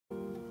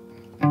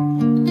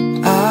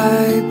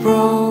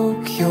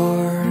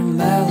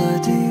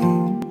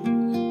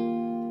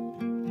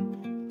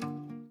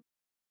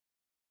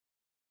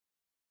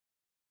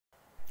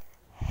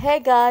Hey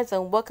guys,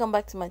 and welcome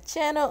back to my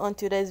channel. On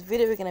today's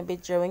video we're gonna be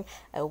drawing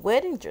a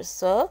wedding dress,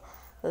 so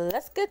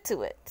let's get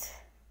to it.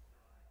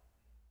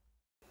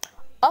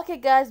 Okay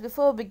guys,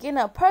 before we begin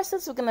our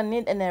process, we're gonna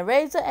need an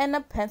eraser and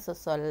a pencil,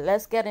 so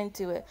let's get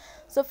into it.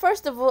 So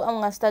first of all, I'm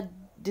gonna start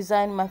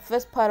designing my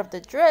first part of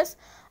the dress.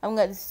 I'm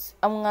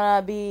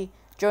gonna be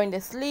drawing the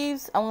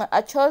sleeves.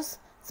 I chose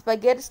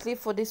spaghetti sleeve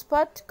for this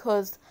part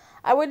because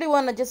I really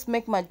want to just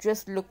make my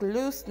dress look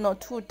loose, not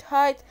too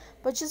tight,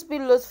 but just be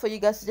loose for you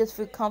guys to just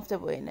feel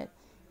comfortable in it.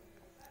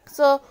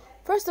 So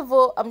first of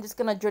all, I'm just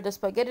gonna draw the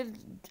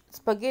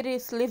spaghetti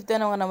sleeve,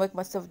 then I'm gonna work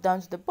myself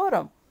down to the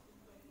bottom.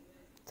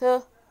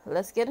 So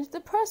let's get into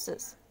the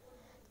process.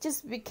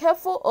 Just be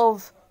careful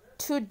of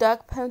too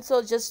dark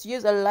pencil, just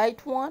use a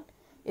light one.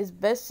 It's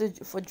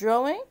best for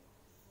drawing.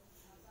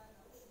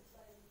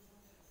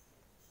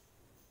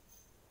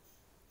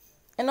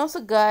 And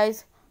also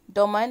guys,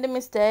 don't mind the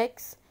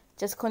mistakes.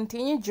 Just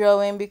continue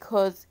drawing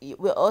because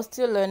we're all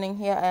still learning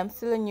here. I am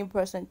still a new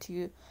person to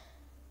you.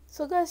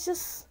 So guys,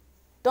 just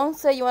don't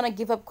say you want to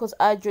give up because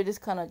I drew this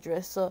kind of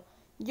dress. So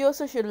you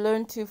also should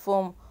learn too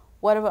from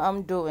whatever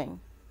I'm doing.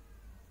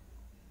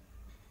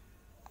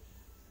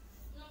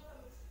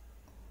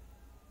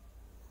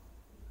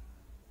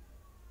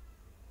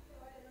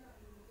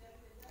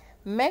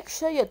 Make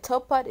sure your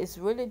top part is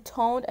really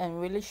toned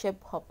and really shaped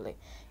properly.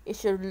 It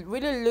should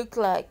really look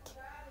like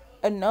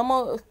a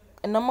normal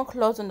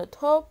clothes on the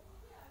top,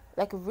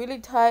 like really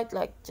tight,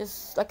 like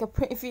just like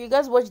if you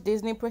guys watch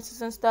Disney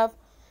princess and stuff,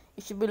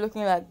 it should be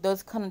looking like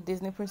those kind of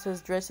Disney princess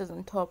dresses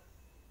on top.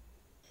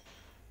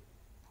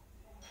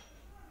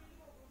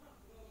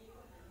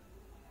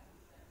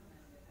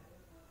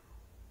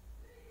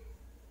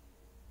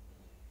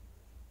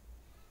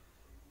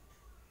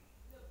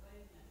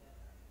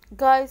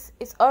 Guys,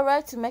 it's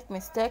alright to make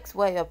mistakes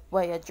while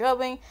you're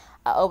drawing.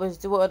 I always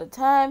do it all the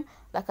time.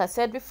 Like I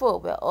said before,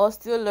 we're all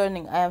still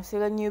learning. I am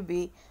still a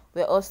newbie.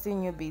 We're all still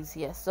newbies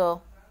here.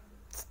 So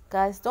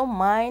guys, don't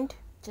mind.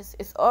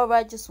 It's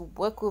alright, just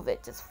work with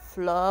it. Just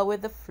flow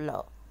with the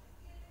flow.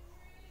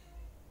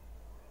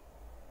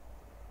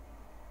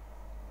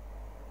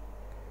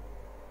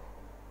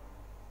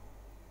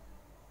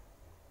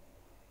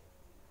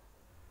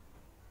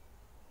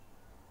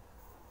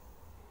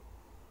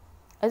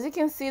 As you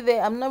can see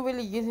there, I'm not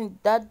really using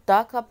that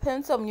darker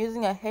pencil. I'm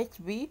using a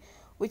HB,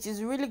 which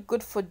is really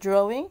good for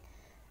drawing.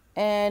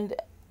 And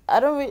a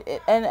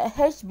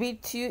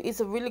HB2 is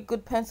a really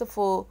good pencil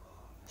for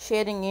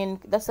shading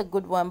in. That's a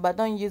good one, but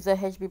don't use a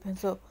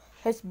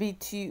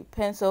HB2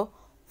 pencil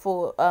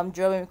for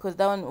drawing because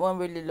that one won't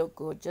really look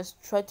good.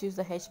 Just try to use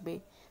the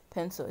HB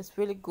pencil. It's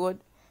really good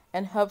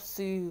and helps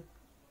to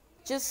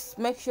just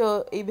make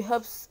sure it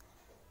helps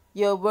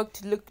your work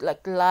to look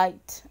like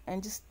light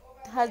and just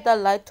has that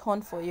light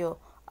tone for your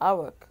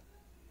artwork.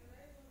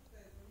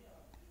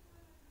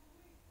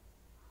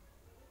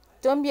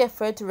 Don't be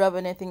afraid to rub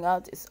anything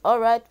out. It's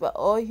alright. We're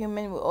all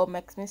human. We all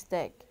make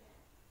mistakes.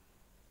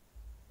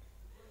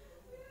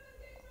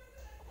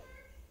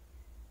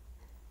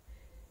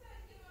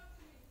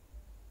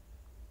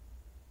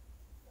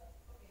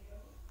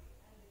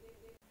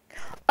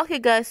 Okay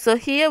guys, so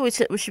here we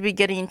should be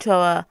getting into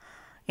our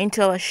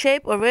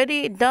shape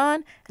already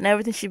done, and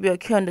everything should be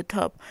okay on the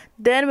top.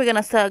 Then we're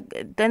gonna start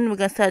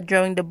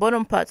drawing the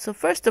bottom part. So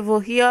first of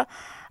all, here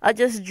I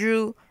just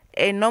drew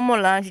a normal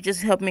line to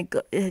just help me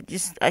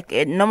just like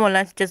a normal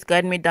line to just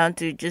guide me down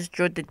to just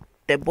draw the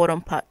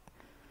bottom part.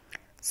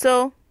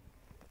 So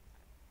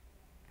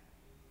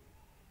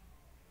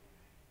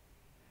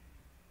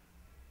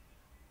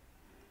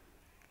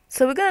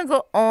we're gonna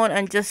go on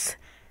and just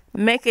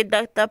make it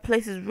that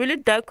place is really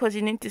dark because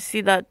you need to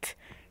see that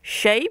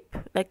shape,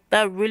 like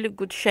that really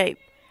good shape.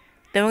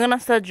 Then we're gonna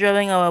start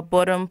drawing our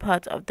bottom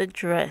part of the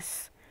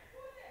dress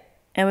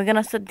and we're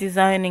gonna start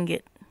designing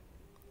it.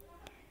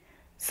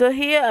 So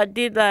here I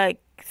did like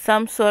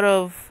some sort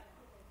of,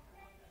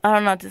 I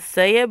don't know how to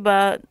say it,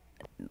 but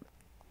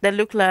they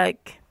look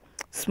like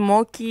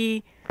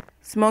smoky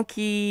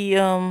loose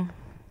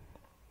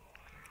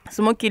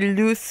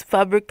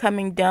fabric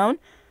coming down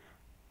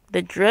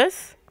the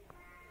dress.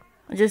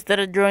 I just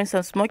started drawing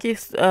some smoky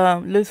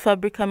loose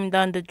fabric coming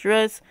down the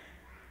dress.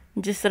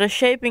 Just started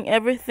shaping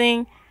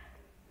everything.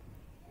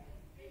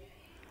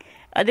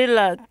 I did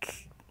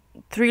like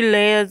 3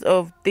 layers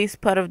of this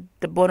part of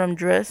the bottom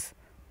dress.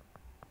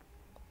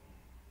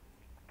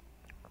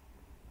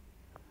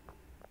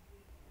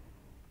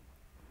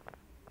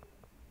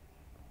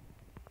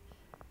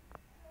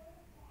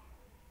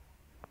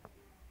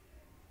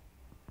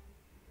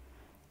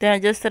 Then I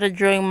just started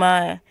drawing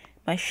my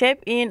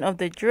shape in of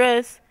the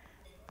dress.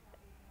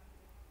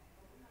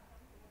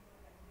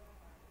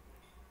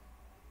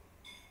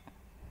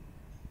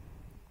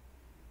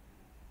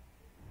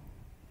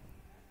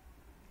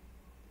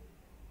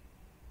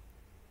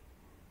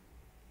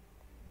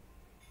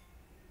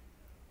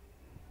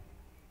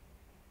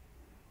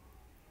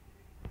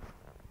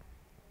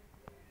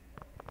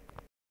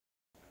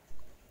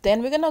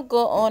 Then we're gonna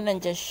go on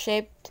and just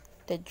shape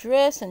the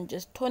dress and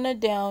just tone it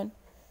down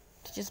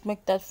to just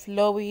make that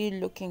flowy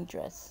looking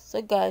dress.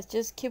 So guys,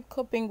 just keep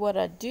copying what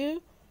I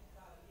do.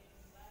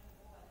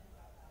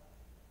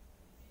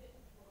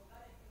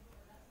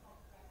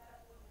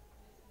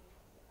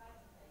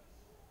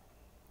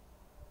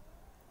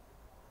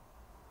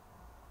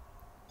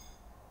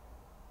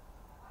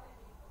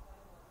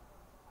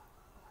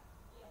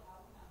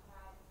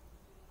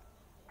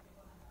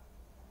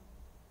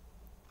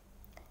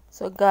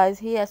 So guys,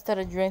 here I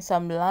started drawing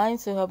some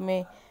lines to help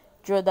me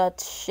draw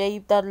that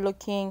shape, that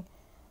looking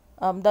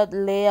that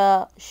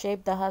layer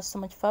shape that has so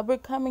much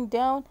fabric coming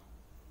down.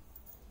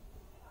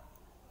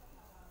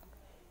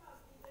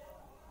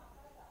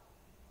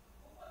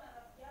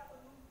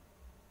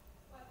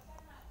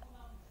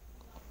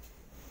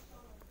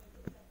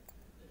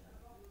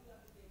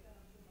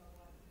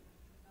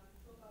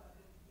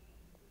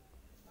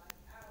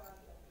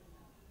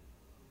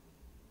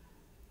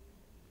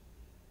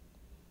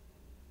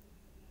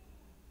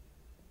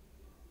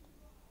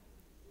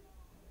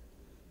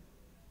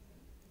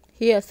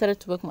 Here I started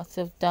to work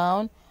myself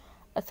down.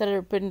 I started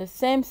repeating the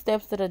same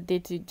steps that I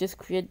did to just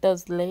create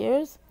those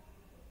layers.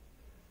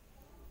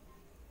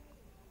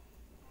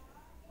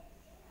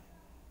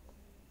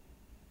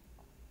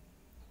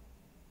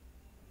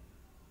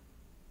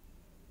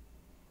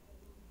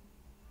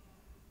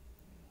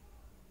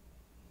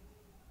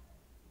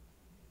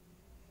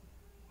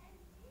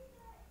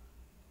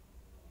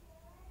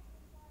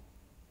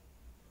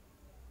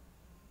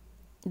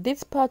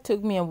 This part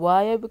took me a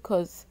while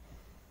because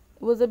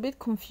it was a bit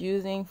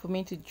confusing for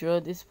me to draw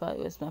this part.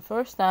 It was my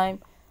first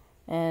time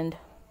and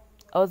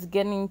I was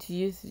getting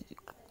to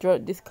draw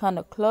this kind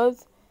of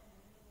clothes.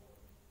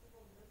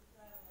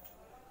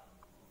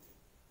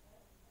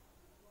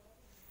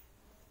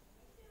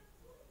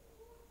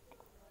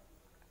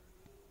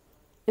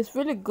 It's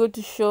really good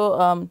to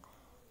show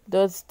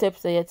those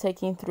steps that you're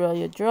taking throughout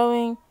your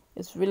drawing.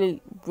 It's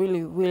really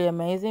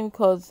amazing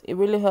because it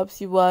really helps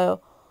you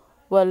while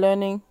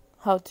learning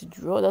how to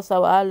draw. That's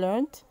how I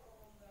learned.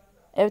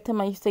 Every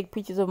time I used to take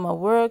pictures of my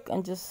work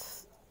and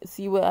just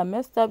see where I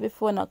messed up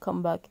before, and I'll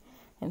come back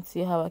and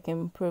see how I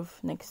can improve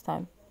next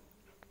time.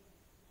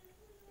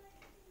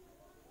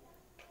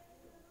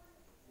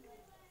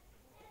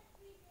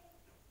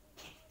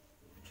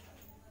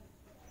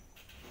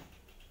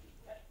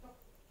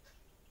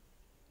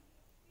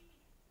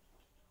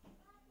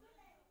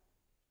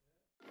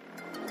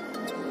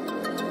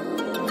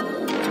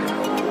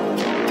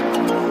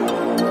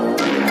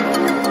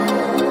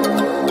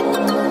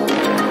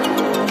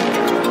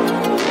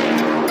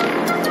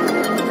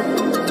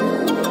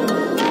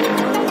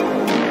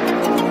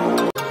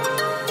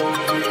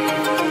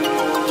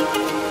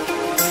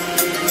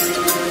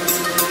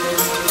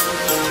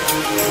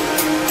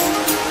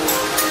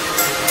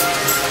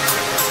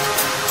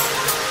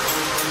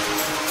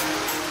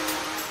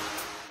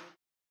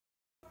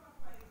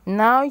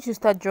 Now you should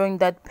start drawing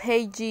that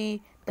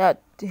pagey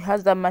that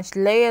has that much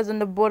layers on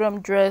the bottom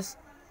dress.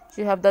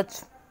 You have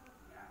that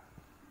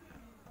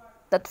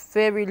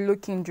fairy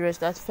looking dress,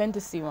 that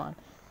fantasy one.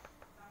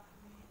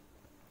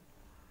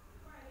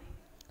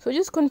 So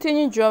just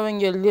continue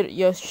drawing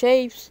your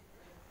shapes.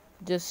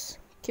 Just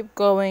keep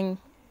going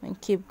and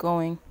keep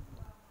going.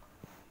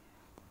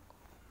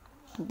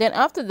 Then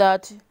after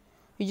that,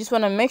 you just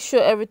want to make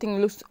sure everything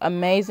looks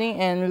amazing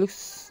and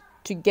looks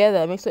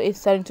together. Make sure it's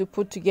starting to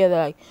put together.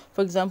 Like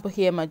for example,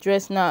 here my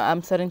dress, now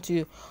I'm starting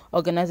to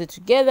organize it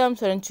together. I'm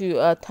starting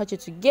to attach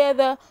it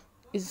together.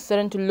 It's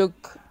starting to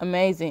look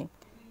amazing.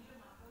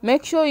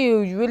 Make sure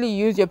you really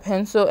use your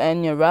pencil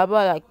and your rubber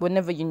like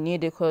whenever you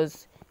need it,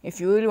 because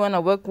if you really want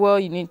to work well,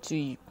 you need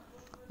to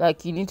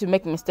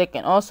make a mistake,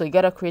 and also you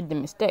gotta create the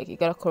mistake. You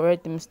gotta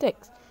correct the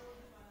mistakes.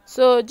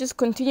 So just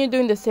continue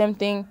doing the same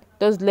thing.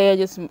 Those layers,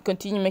 just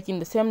continue making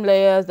the same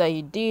layers that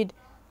you did.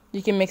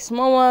 You can make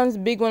small ones,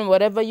 big one,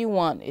 whatever you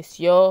want. It's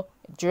your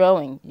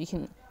drawing. You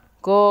can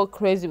go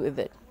crazy with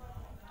it.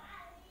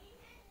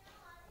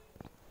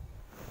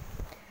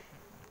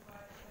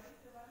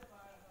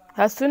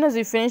 As soon as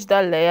you finish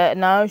that layer,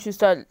 now you should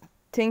start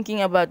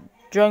thinking about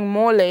drawing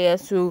more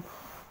layers to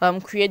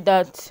create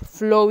that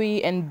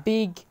flowy and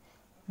big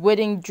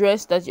wedding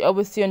dress that you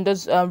always see on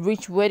those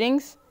rich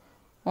weddings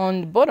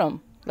on the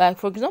bottom. Like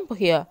for example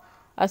here,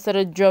 I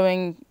started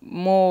drawing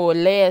more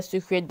layers to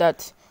create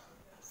that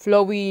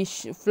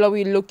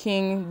flowy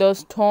looking,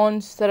 those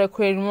tones. Started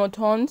creating more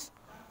tones.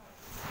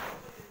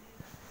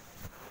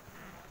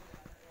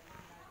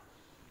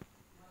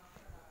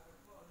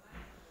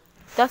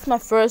 That's my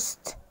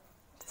first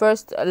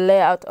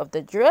layout of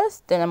the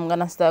dress. Then I'm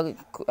gonna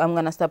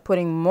start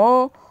putting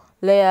more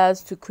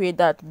layers to create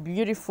that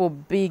beautiful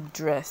big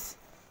dress.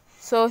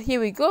 So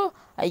here we go.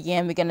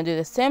 Again, we're gonna do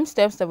the same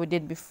steps that we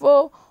did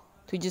before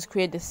to just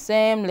create the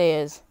same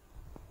layers.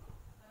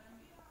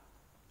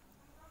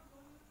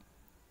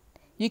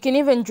 You can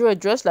even draw a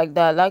dress like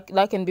that,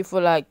 like in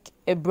before, like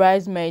a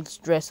bridesmaid's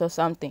dress or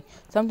something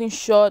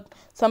short,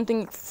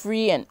 something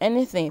free and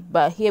anything.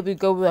 But here we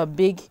go with a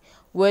big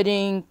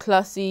wedding,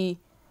 classy,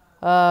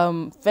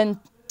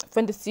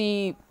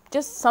 fantasy,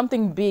 just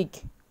something big.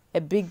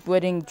 a big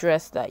wedding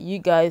dress that you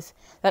guys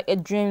like, a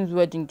dreams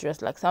wedding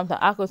dress. Like sometimes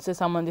I could say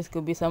someone, this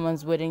could be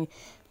someone's dress,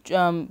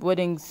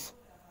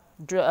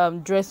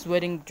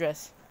 wedding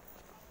dress.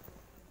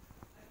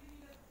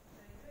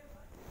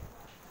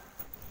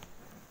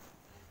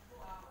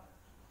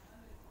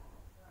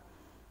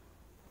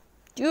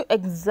 Do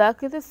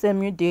exactly the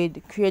same you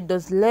did. Create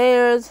those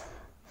layers,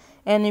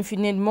 and if you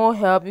need more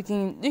help, you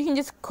can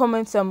just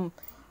comment some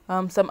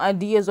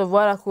ideas of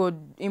what I could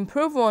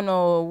improve on,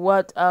 or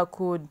what I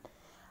could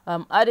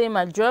add in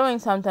my drawing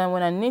sometime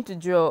when I need to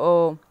draw,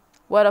 or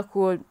what I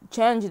could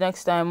change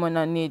next time when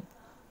I need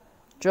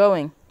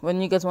drawing,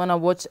 when you guys want to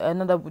watch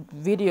another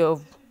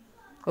video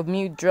of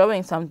me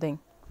drawing something.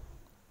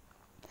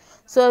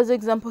 So as an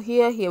example,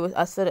 here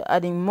I started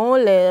adding more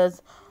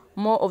layers,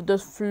 more of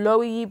those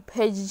flowy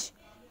page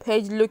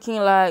looking,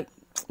 like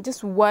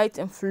just white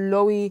and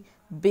flowy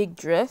big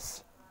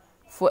dress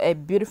for a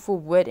beautiful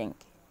wedding.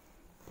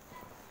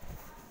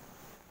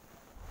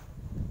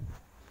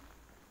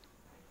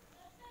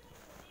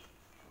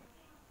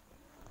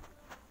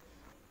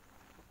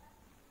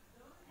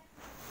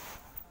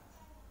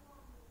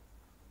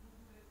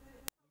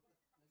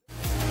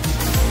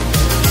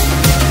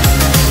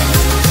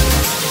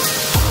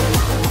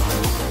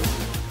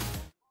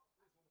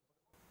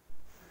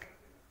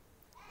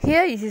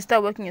 Here you should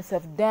start working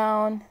yourself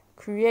down,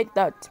 create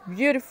that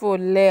beautiful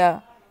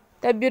layer,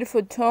 that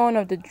beautiful tone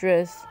of the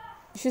dress.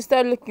 You should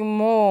start looking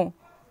more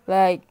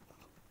like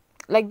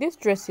this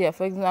dress here,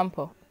 for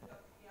example.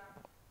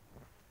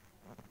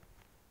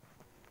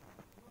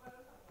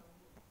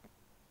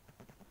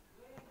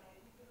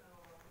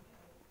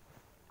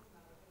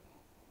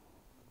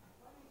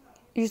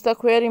 You start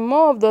creating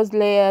more of those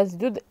layers.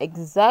 Do the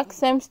exact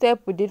same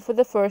step we did for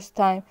the first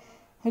time,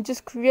 and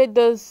just create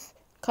those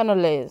kind of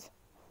layers.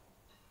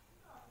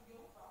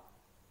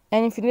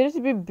 And if you need it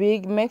to be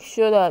big, make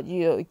sure that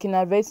you can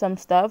erase some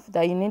stuff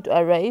that you need to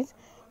erase,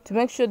 to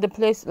make sure the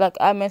place, like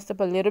I messed up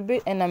a little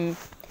bit, and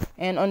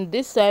on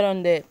this side,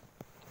 on the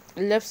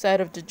left side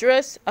of the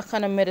dress, I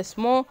kind of made it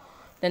small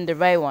than the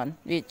right one,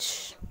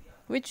 which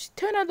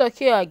turned out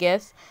okay, I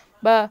guess.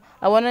 But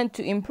I wanted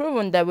to improve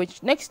on that,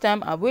 which next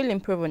time I will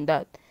improve on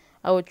that.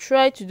 I will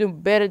try to do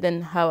better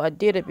than how I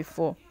did it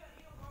before.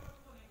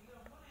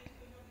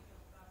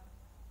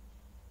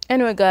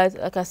 Anyway, guys,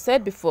 like I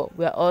said before,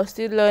 we are all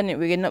still learning.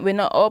 We're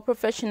not all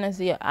professionals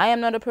here. I am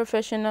not a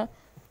professional.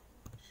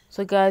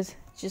 So guys,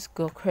 just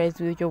go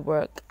crazy with your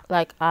work,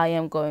 like I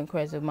am going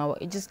crazy with my work.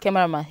 It just came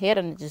out of my head,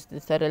 and I just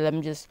decided, let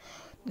me just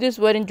do this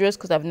wedding dress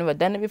because I've never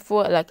done it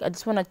before. Like, I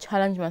just want to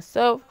challenge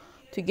myself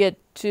to get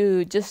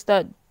to just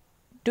start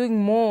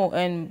doing more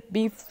and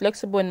be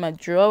flexible in my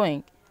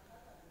drawing.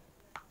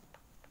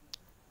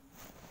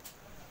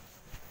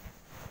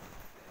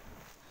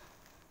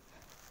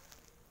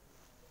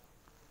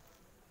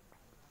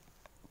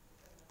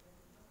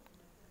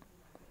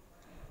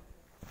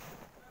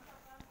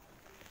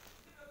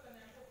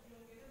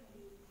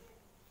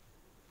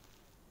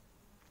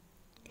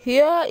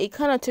 Here it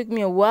kind of took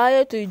me a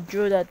while to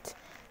draw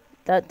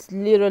that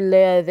little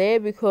layer there,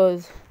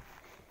 because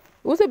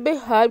it was a bit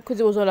hard, because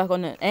it was like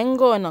on an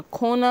angle and a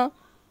corner.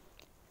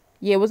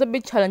 Yeah, it was a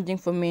bit challenging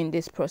for me in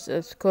this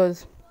process,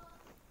 because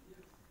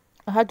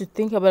I had to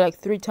think about like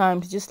 3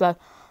 times, just like,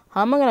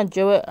 how am I gonna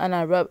draw it? And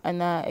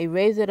I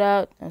erase it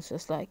out, and it's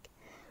just like,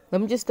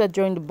 let me just start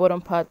drawing the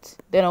bottom part,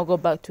 then I'll go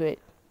back to it.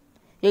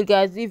 Yeah,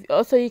 guys, if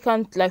also you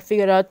can't like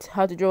figure out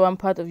how to draw one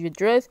part of your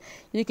dress,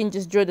 you can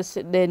just draw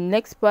the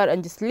next part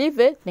and just leave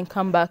it, then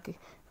come back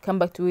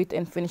to it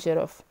and finish it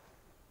off.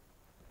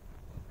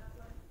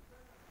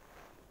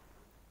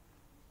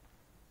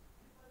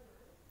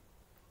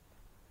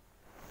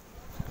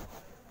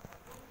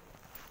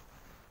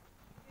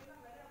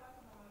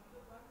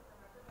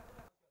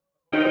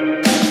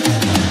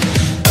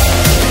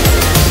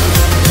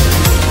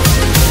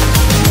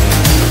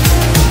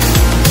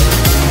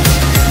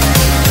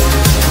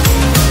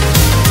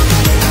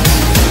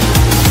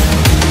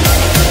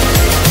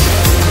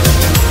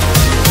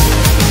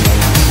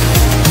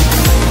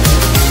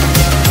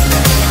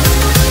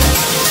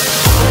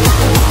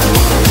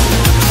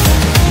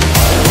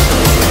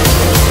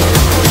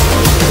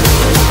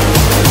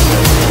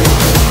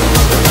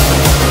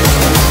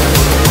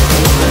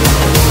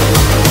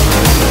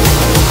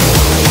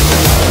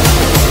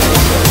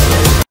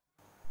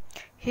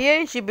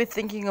 Here you should be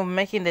thinking of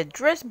making the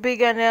dress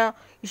bigger now.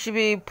 You should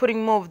be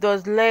putting more of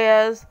those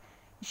layers.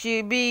 You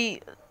should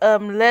be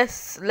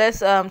less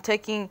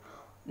concentrating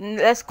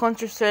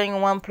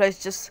in one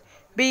place. Just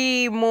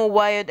be more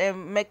wired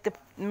and make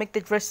the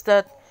dress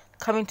start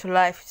coming to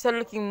life. Start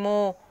looking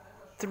more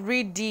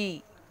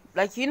 3D.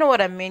 Like, you know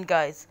what I mean,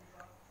 guys.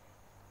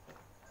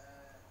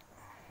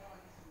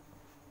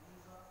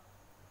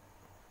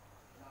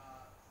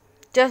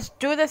 Just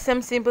do the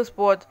same simple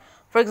sport.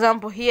 For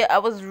example, here I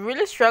was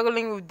really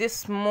struggling with this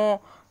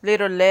small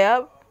little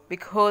layer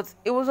because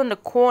it was on the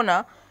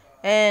corner,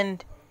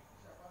 and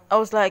I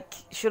was like,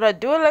 should I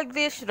do it like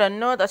this? Should I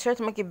not? I tried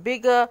to make it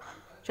bigger,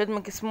 tried to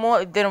make it small.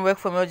 It didn't work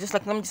for me. I was just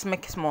like, let me just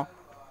make it small.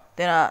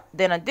 Then I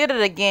did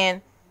it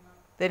again.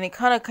 then it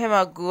kind of came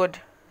out good,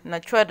 and I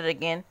tried it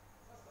again.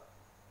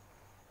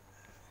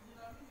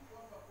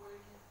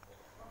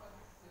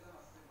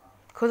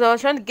 Because I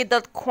was trying to get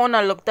that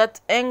corner look, that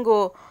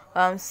angle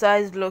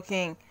size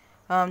looking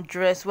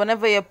dress.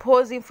 Whenever you're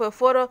posing for a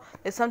photo,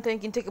 there's something you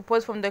can take a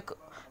pose from the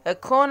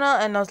corner,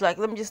 and I was like,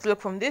 let me just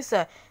look from this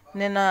side.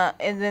 And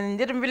then it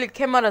didn't really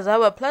come out as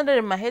how I planned it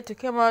in my head to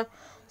come out.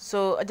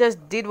 So I just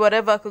did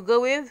whatever I could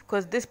go with,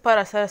 because this part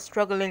I started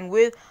struggling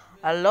with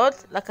a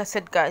lot. Like I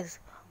said, guys,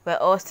 we're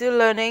all still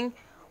learning.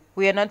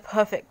 We are not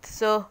perfect.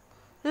 So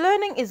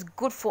learning is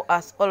good for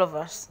us, all of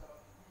us.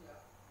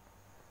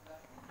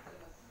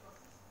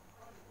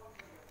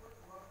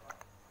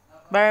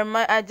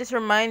 But I just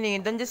reminding you,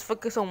 don't just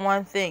focus on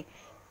one thing.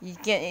 You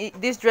can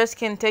this dress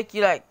can take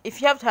you, like, if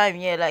you have time,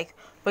 yeah. Like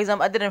for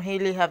example, I didn't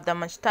really have that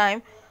much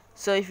time,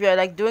 so if you're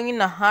like doing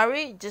in a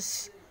hurry,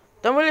 just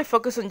don't really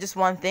focus on just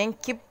one thing.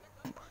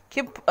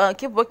 Keep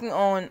working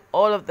on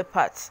all of the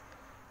parts,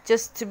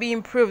 just to be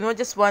improved, not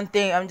just one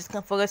thing. I'm just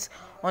gonna focus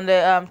on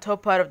the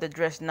top part of the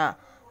dress now.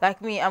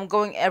 Like me, I'm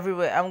going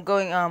everywhere. I'm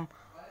going on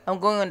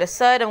the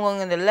side. I'm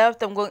going on the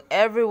left. I'm going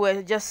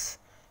everywhere. Just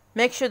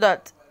make sure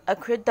that I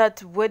create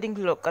that wedding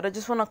look. I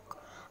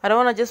don't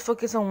wanna just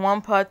focus on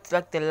one part,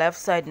 like the left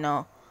side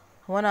now.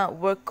 I wanna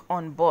work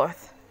on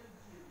both.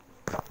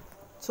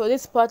 So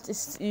this part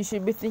is, you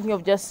should be thinking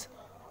of just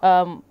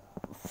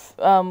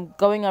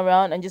going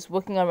around and just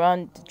working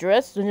around the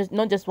dress, so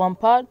not just one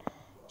part.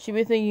 Should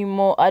be thinking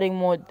more, adding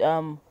more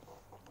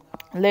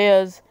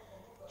layers.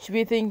 Should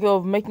be thinking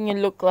of making it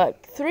look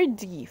like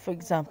 3D, for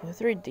example,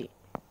 3D.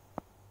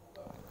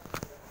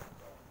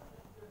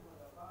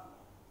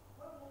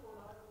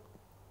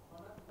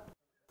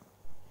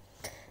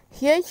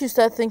 Here you should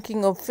start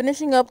thinking of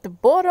finishing up the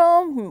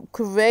bottom,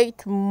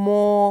 create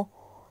more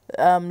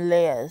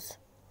layers.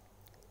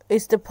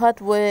 It's the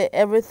part where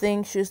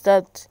everything should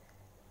start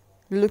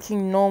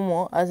looking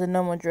normal as a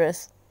normal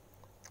dress.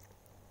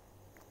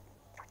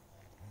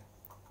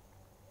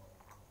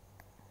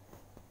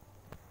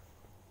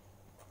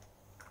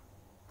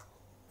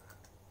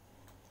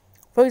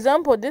 For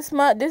example, this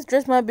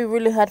dress might be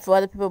really hard for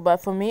other people, but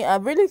for me, I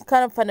really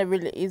kind of find it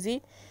really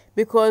easy,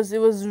 because it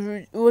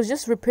was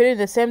just repeating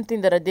the same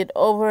thing that I did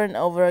over and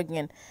over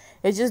again.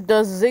 It just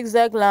does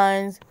zigzag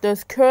lines,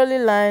 does curly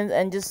lines,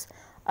 and just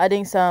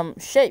adding some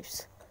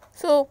shapes.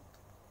 So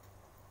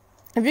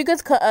if you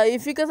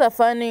guys are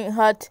finding it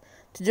hard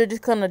to do this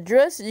kind of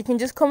dress, you can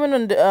just comment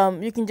on the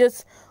you can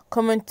just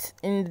comment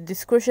in the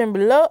description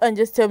below and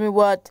just tell me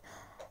what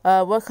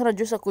kind of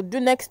dress I could do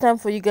next time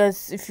for you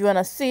guys. If you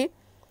wanna see,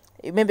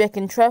 maybe I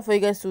can try for you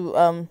guys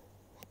to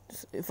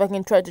if I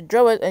can try to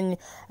draw it, and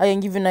I can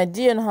give you an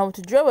idea on how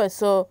to draw it.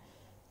 So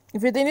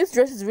if you think this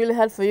dress is really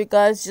hard for you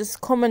guys, just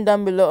comment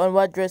down below on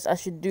what dress I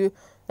should do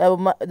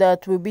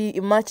that will be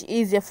much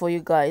easier for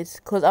you guys,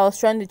 because I was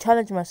trying to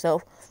challenge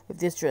myself with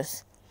this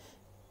dress.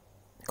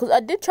 Because I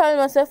did challenge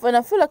myself, and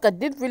I feel like I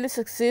did really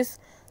succeed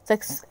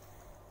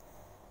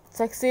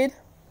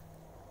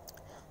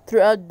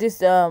throughout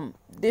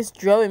this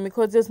drawing,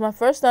 because it's my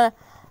first time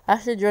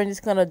actually drawing this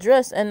kind of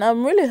dress, and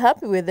I'm really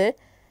happy with it.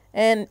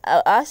 And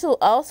I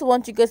also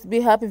want you guys to be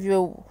happy with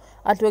your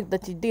artwork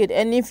that you did.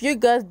 And if you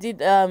guys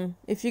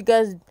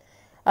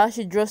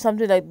actually draw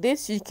something like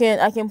this,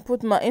 I can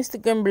put my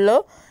Instagram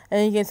below,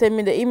 and you can send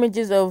me the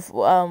images of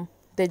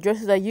the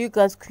dresses that you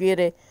guys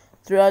created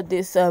throughout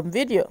this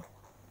video.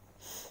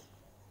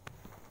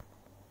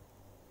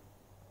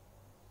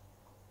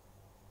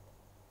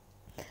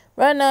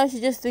 Right now,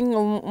 she's just thinking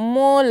of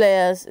more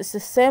layers. It's the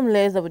same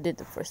layers that we did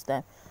the first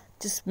time.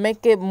 Just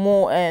make it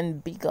more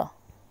and bigger.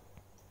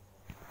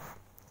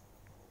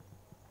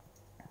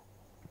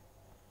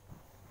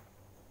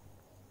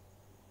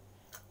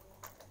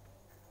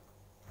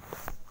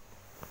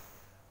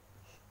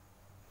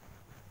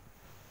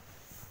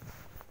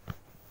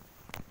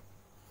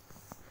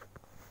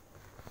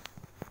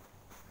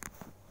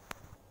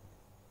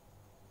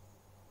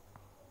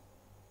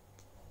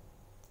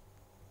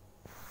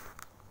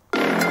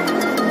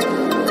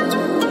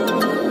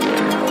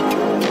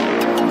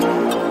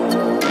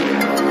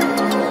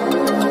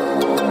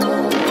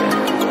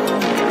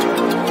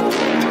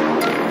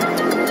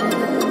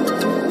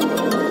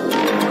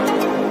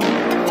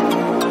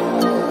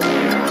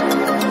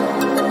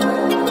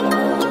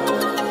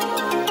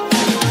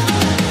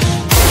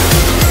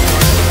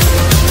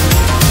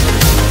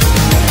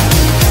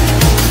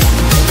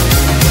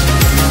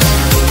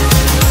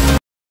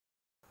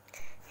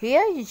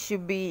 Here you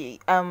should be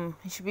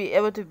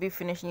able to be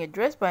finishing your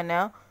dress by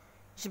now.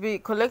 You should be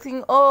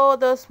collecting all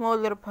the small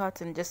little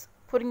parts and just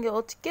putting it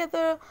all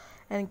together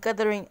and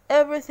gathering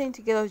everything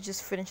together to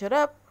just finish it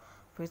up.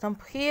 For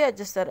example, here I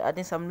just started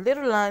adding some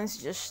little lines,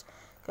 just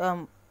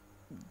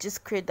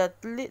create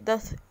that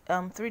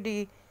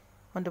 3D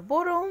on the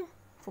bottom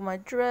for my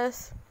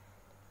dress.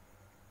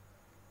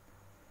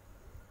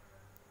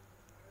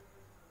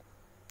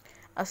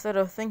 I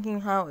started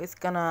thinking how it's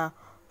gonna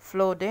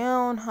flow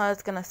down, how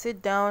it's gonna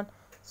sit down,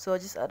 so I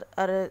just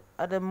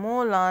added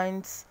more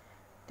lines,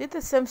 did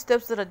the same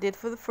steps that I did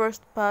for the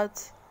first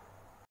part.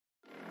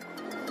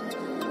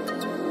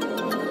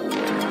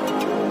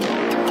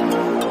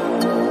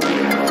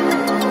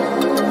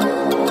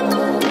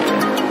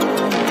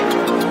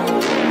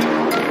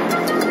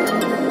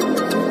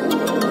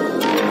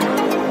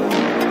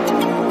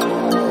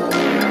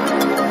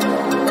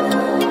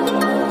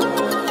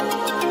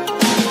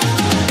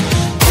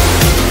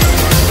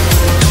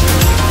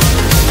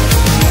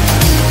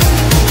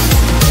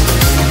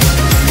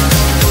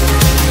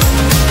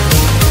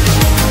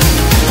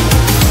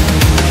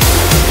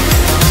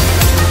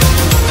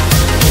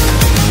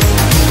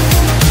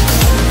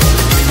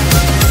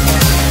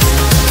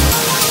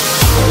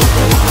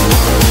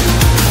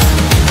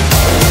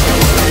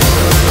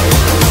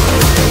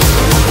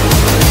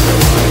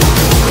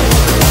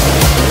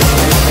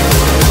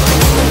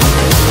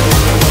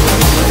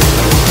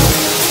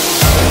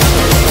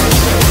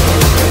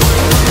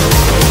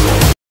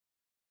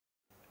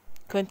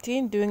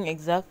 Continue doing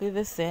exactly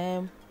the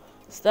same.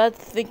 Start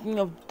thinking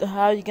of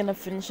how you're gonna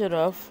finish it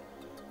off.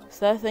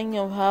 Start thinking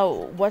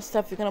of what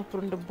stuff you're gonna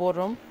put on the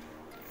bottom.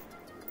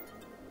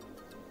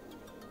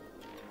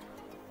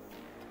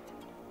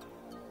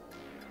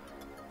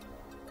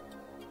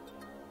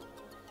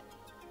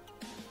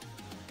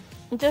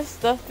 Just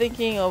start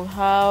thinking of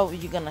how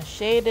you're gonna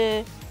shade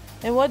it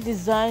and what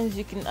designs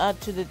you can add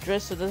to the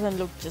dress so it doesn't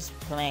look just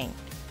plain.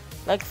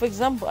 Like for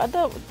example,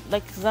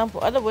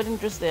 other wedding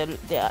dresses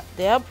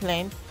they are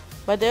plain,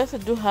 but they also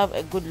do have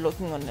a good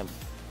looking on them.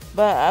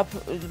 But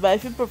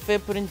if you prefer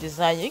putting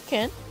design, you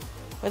can.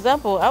 For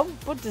example, I would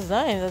put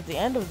designs at the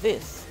end of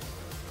this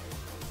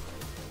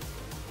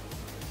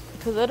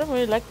because I don't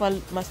really like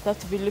my stuff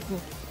to be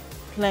looking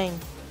plain.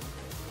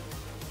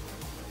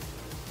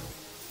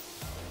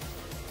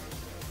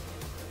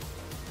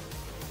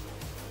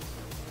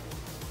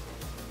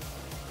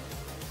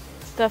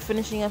 Start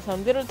finishing up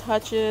some little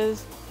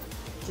touches.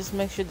 Just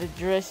make sure the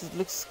dress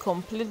looks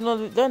complete.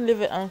 No, don't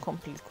leave it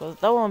incomplete because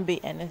that won't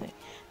be anything.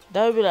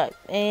 That would be like,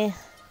 you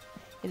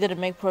didn't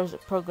make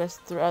progress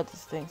throughout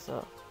this thing.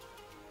 So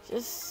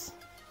just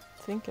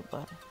think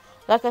about it.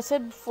 Like I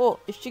said before,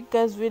 if you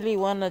guys really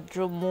want to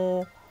draw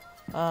more,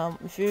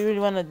 if you really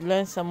want to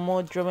learn some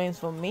more drawings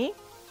from me,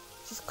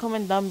 just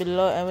comment down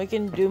below and we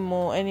can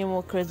do any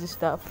more crazy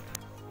stuff.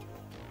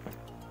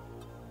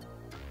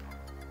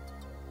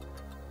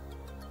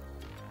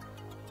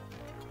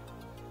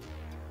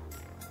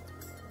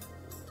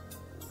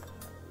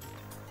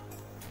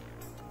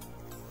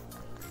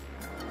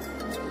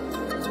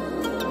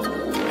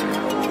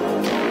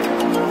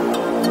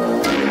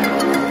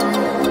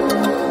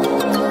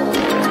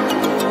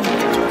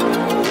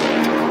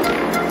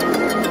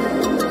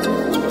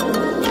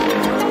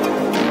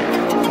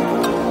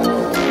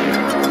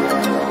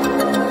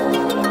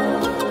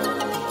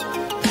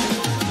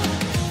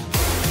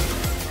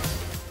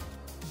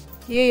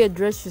 Here your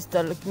dress should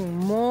start looking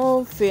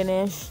more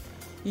finished.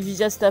 You should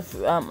just start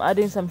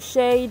adding some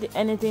shade.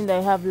 Anything that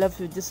you have left,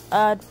 you just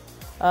add.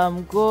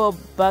 Go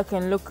back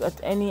and look at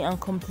any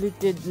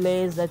uncompleted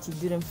layers that you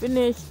didn't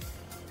finish.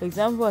 For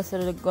example, I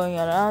started going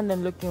around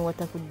and looking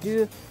what I could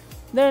do.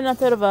 Then I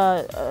thought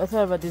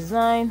of a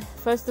design.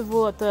 First of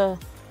all, I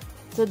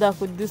thought I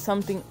could do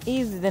something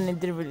easy. Then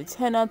it didn't really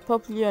turn out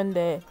properly on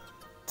the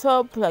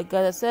top. Like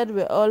I said,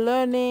 we're all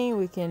learning.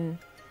 We can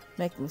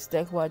make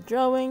mistakes while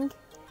drawing.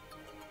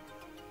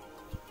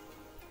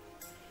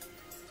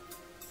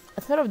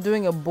 I thought of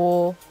doing a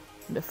bow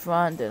in the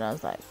front, and I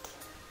was like,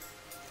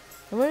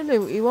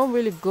 it won't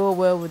really go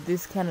well with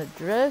this kind of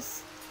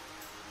dress,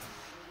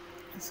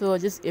 so I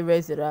just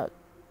erased it out.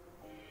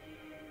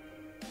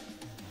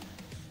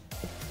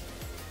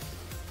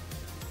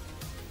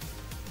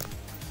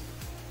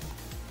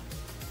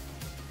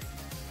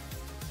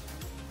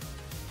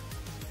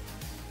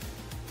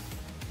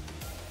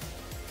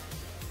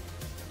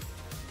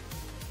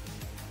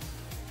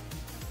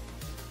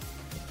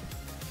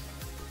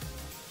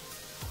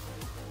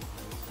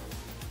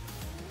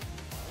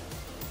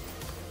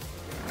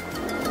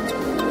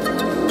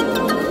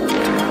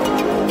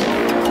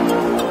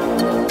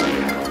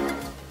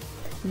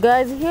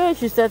 Guys, here you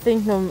should start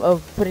thinking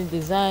of putting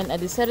design. I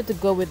decided to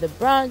go with the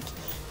branch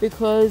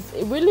because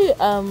it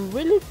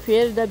really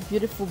created that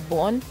beautiful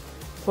bond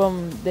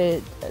from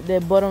the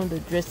bottom of the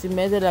dress. It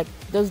made it like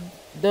those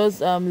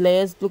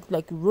layers look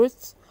like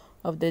roots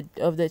of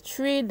the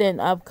tree. Then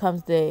up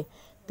comes the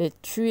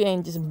tree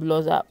and just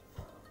blows up.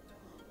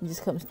 It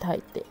just comes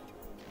tight there.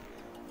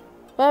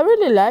 But I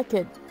really like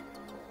it.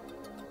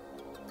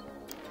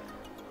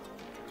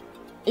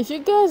 If you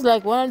guys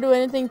want to do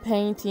anything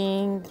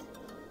painting,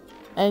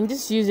 and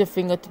just use your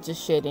finger to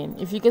just shade in.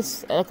 If you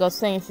guys, like I was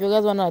saying, if you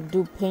guys want to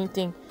do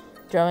painting,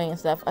 drawing and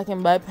stuff, I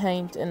can buy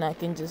paint and I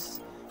can just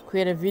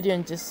create a video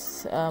and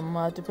just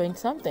how to paint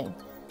something.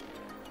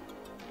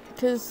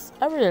 Because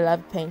I really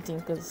love painting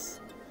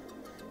because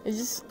I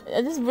just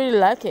really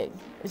like it.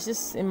 It's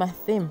just in my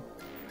theme.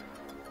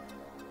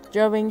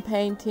 Drawing,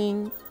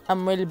 painting,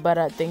 I'm really bad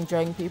at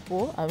drawing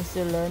people. I'm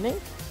still learning.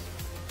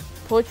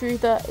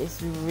 Portrait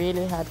is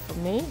really hard for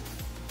me.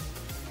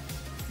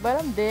 But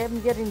I'm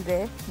getting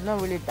there. Not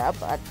really that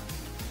bad.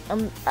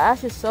 I'm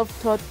actually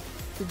self-taught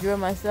to draw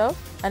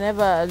myself. I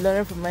never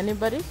learned from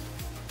anybody.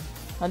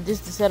 I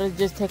just decided to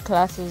just take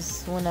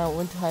classes when I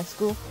went to high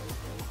school.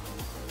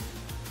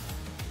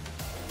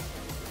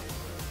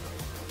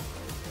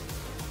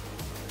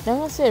 I'm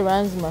gonna say it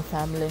runs in my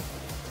family.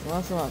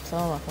 Some of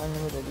my family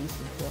members are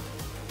decent too.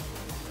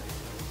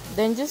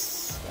 Then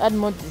just add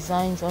more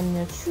designs on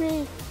your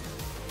tree.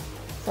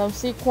 Some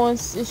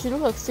sequence. It should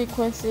look like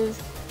sequences.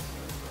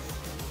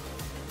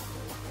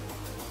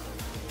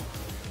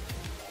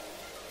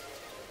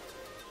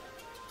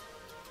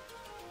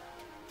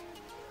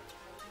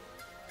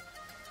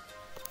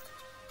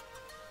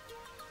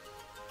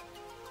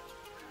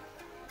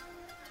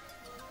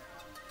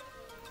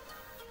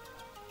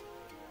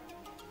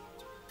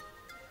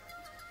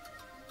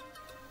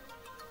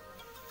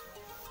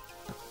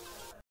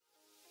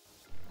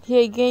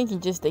 Here again, you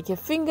can just take your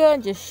finger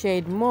and just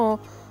shade more,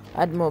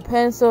 add more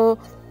pencil.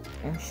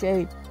 and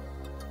shade.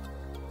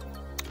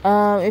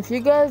 If you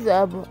guys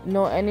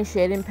know any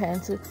shading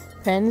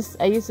pens,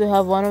 I used to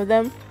have one of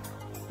them.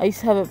 I used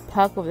to have a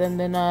pack of them.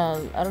 Then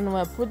I don't know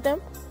where I put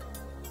them.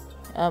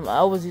 I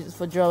always use it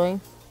for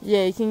drawing.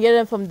 Yeah, you can get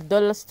them from the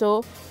dollar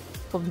store,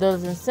 from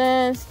Dollars and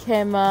Cents,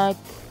 Kmart,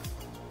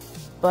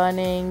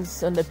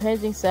 Bunnings on the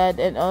painting side,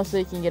 and also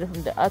you can get it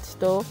from the art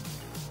store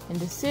in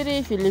the city.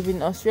 If you live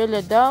in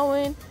Australia,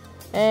 Darwin,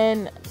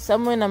 and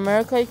somewhere in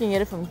America, you can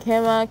get it from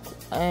Kmart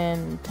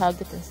and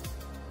Target.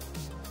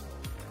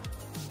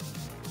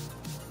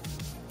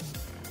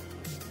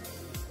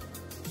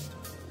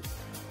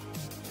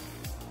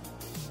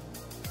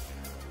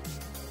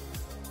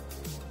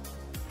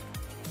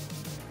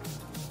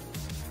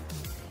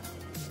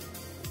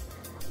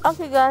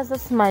 Okay guys,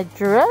 that's my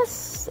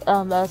dress.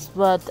 That's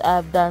what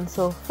I've done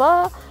so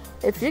far.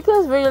 If you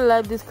guys really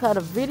like this kind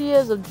of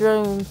videos of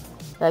drawing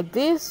like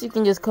this, you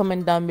can just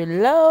comment down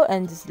below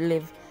and just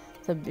leave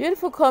some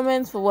beautiful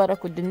comments for what I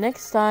could do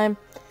next time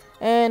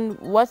and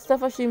what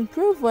stuff I should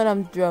improve when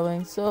I'm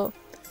drawing. So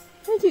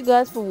thank you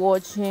guys for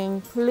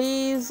watching.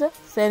 Please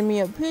send me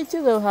your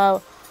pictures of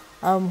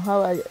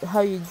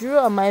how you drew.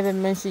 I might even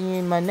mention you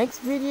in my next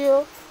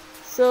video.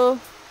 So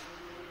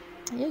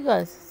you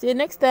guys, see you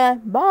next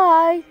time.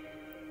 Bye.